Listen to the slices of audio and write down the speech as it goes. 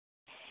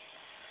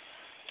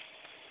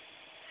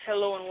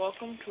Hello and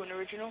welcome to an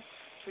original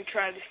We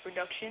Try This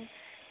production.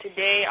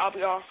 Today I'll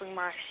be offering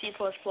my C++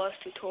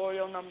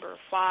 tutorial number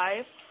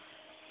 5,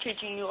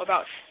 teaching you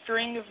about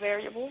string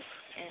variables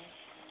in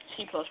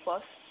C++.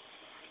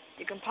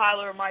 The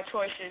compiler of my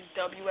choice is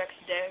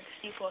wxdev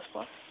C++.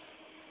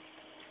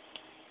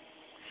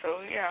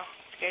 So yeah,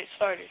 let's get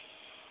started.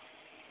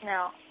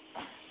 Now,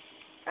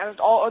 as with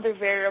all other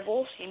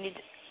variables, you need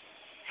to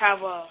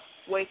have a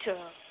way to,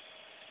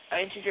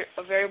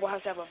 a variable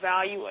has to have a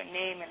value, a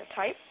name, and a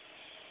type.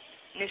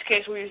 In this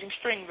case, we're using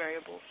string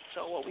variables.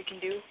 So what we can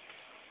do,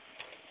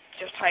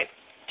 just type,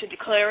 to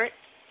declare it,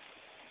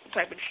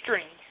 type in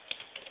string.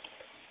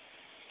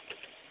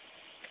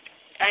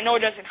 I know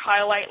it doesn't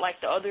highlight like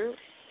the other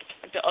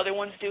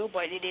ones do,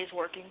 but it is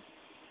working.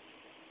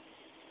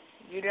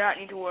 You do not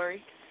need to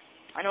worry.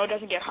 I know it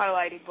doesn't get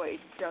highlighted, but it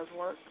does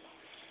work.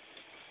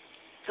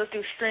 So let's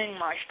do string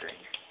my string.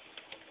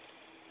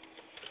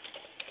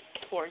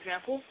 For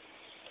example,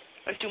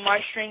 let's do my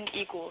string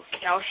equals.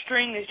 Now a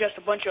string is just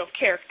a bunch of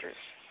characters,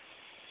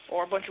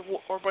 or a bunch of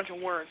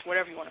words,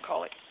 whatever you want to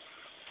call it.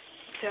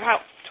 To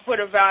put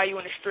a value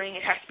in a string,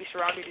 it has to be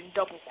surrounded in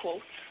double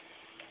quotes.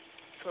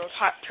 So let's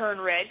turn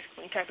red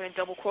when you type in a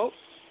double quote.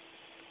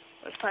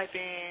 Let's type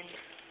in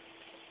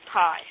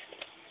hi.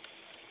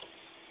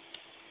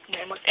 And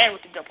then it must end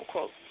with a double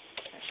quote,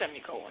 and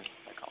semicolon,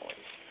 like always.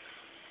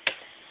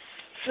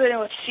 So then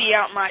let's see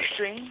out my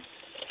string.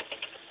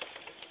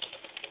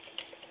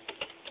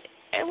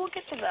 And we'll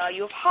get the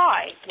value of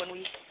hi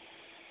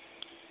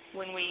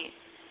when we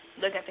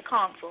look at the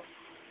console.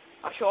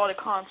 I'll show all the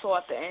console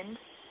at the end.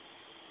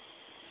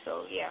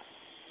 So yeah.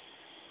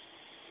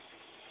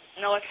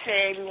 Now let's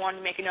say we want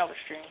to make another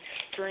string.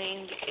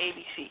 String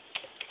ABC.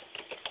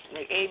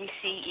 Make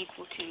ABC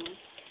equal to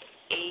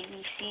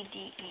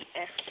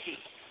ABCDEFG.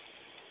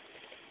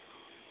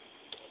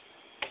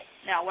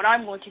 Now what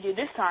I'm going to do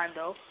this time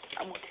though,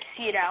 I'm going to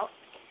see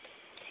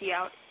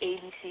out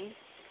ABC.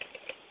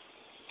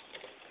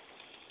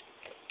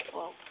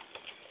 Well,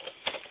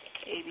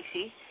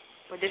 ABC.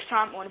 But this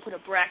time I want to put a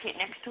bracket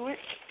next to it,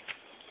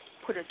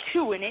 put a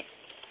 2 in it,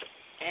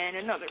 and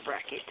another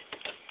bracket.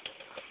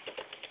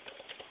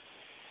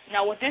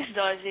 Now what this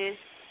does is,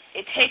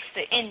 it takes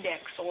the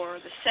index, or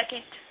the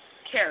second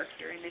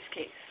character in this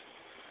case,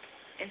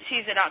 and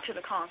sees it out to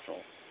the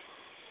console.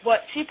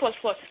 But C++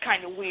 is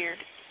kind of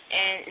weird,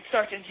 and it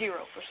starts at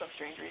 0 for some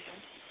strange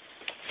reason.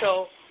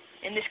 So,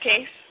 in this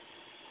case,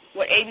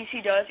 what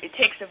ABC does, it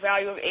takes the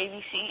value of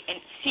ABC and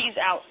sees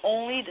out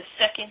only the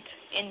second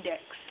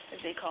index,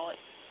 as they call it,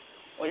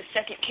 or the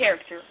second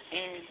character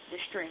in the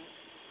string.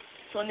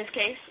 So in this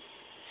case,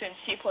 since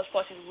C++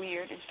 is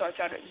weird and starts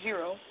out at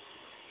 0,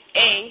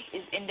 A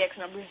is index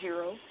number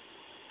 0,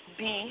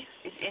 B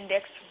is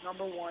index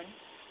number 1,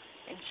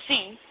 and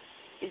C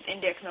is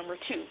index number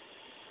 2.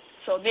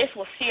 So this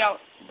will see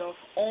out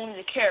only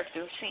the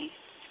character C.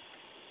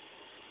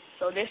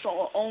 So this one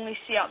will only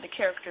see out the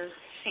character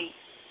C.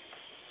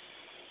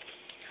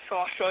 So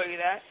I'll show you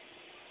that.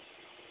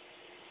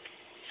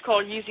 It's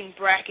called using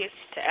brackets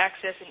to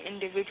access an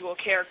individual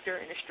character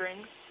in a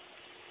string.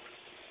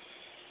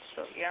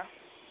 So yeah.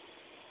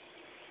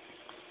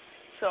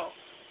 So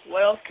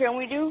what else can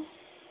we do?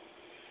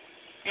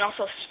 You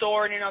also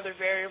store it in other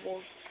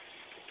variables.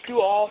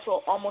 Do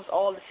also almost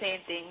all the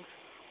same things.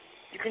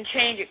 You can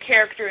change a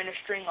character in a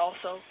string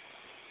also.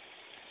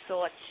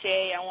 So let's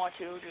say I want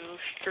to do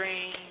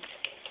string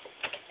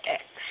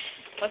X.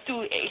 Let's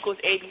do equals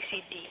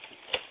ABCD.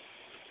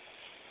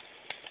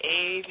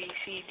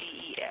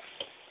 ABCDEF.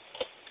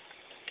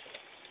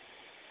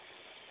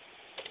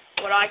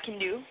 What I can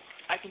do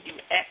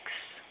X.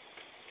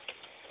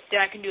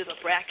 Then I can do the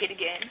bracket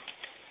again.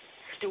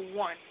 Let's do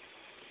 1.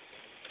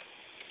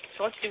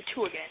 So let's do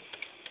 2 again.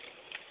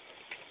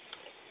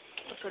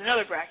 Let's do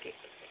another bracket.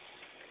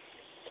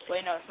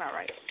 Wait, no, that's not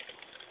right.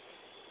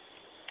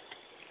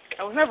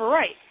 That was never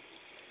right.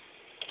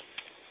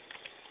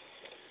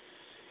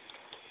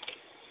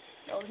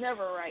 That was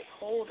never right.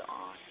 Hold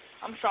on.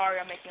 I'm sorry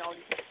I'm making all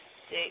these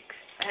mistakes.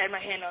 I had my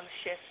hand on the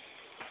shift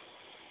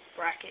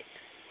bracket.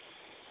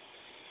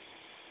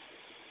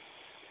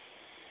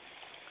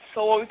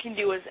 So what we can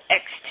do is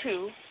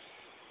x2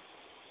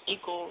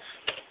 equals,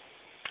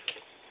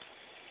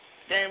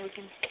 then we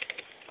can,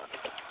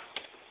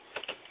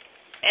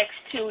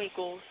 x2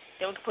 equals,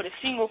 then we can put a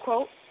single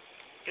quote,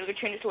 and we can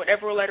change it to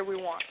whatever letter we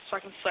want. So I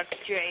can select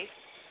J,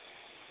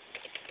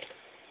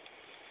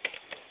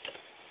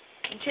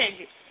 and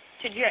change it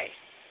to J.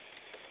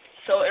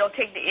 So it'll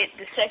take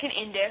the second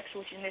index,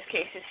 which in this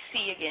case is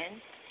C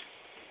again,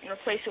 and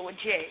replace it with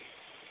J.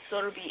 So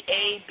it'll be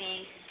A,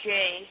 B,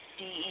 J,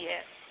 D, E,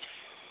 F.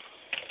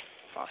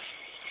 I'll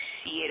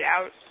see it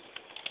out.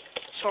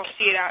 So I'll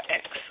see it out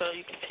X so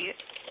you can see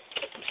it.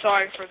 I'm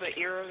sorry for the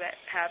error that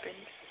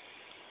happened.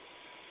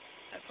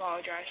 I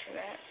apologize for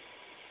that.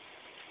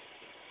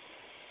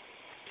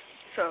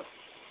 So,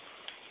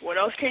 what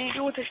else can you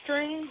do with a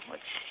string?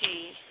 Let's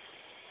see.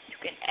 You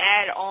can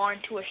add on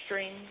to a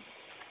string.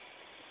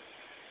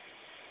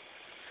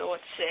 So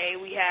let's say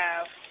we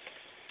have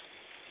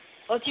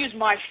Let's use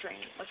my string.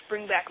 Let's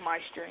bring back my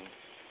string.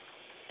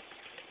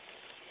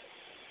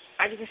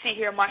 As you can see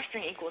here, my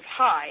string equals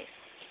hi.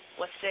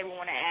 Let's say we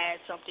want to add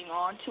something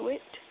onto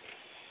it.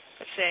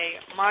 Let's say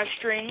my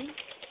string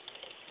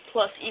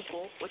plus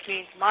equal, which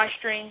means my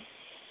string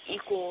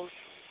equals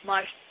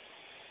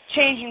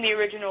changing the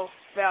original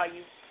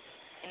value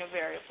in a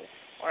variable,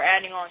 or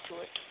adding on to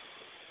it.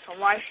 So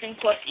my string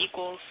plus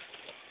equals,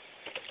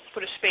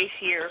 put a space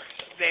here,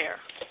 there.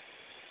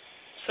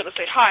 So it'll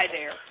say hi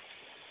there.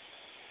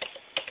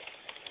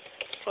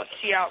 So let's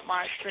see out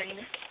my string.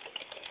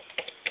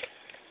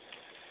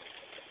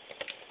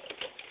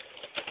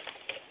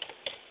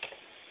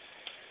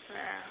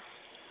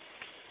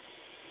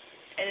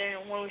 And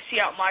then when we see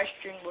out my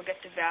string, we'll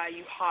get the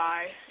value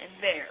hi and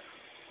there,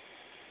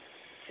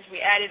 because we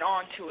added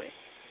on to it.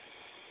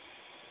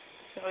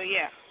 So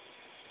yeah.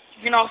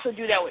 You can also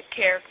do that with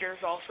characters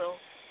also.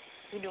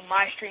 You do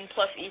my string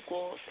plus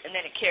equals and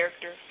then a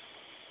character.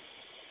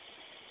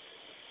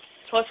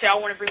 So let's say I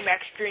want to bring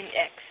back string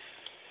X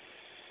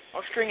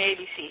or string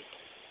ABC.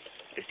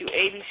 Let's do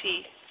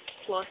ABC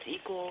plus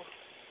equals.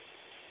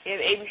 We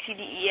have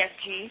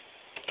ABCDEFG.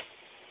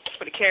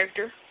 Put a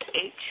character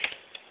H.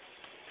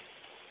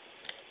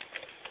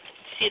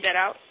 See that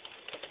out.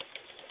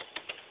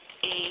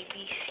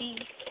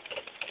 ABC.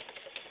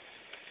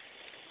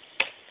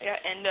 Yeah,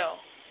 and no.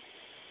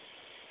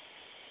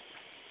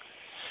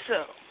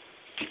 So,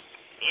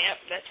 yep,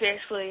 that's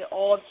basically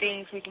all the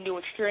things we can do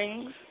with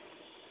strings.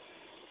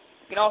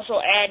 You can also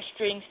add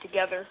strings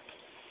together.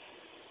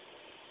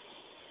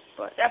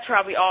 But that's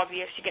probably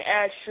obvious. You can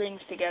add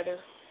strings together.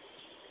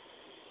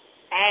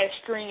 Add a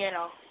string and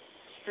a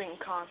string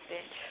constant.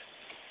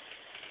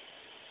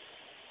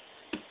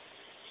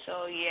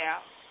 So yeah,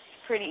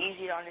 pretty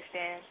easy to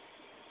understand.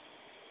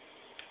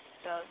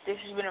 So this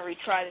has been a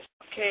retry.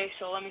 Okay,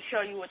 so let me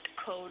show you what the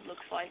code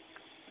looks like.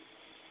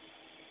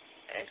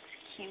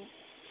 Execute,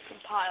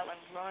 compile,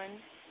 and run.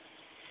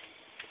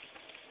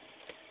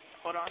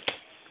 Hold on.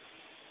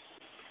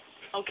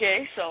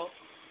 Okay, so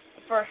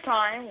the first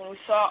time when we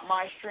saw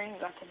my string, we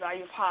got the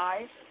value of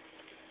hi.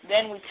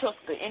 Then we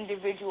took the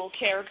individual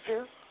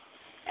character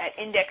at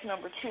index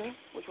number 2,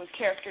 which was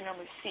character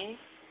number C.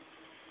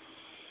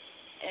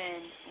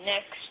 And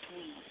next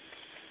we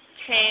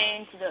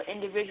changed the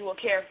individual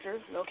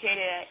character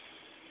located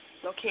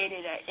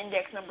at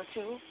index number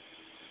 2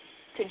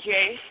 to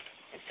J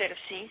instead of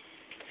C.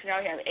 So now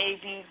we have A,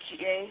 B,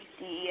 J,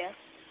 D, E, F.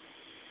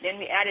 Then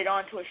we added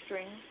on to a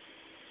string.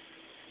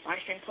 My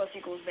string plus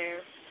equals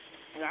there.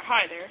 We got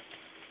hi there.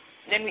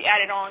 Then we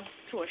added on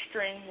to a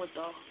string with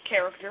the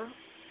character.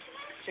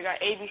 So we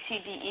got A, B, C,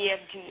 D, E,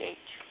 F, G, H.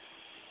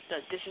 So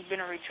this has been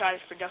a Retry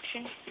This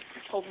production.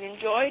 Hope you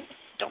enjoyed.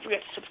 Don't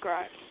forget to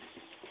subscribe.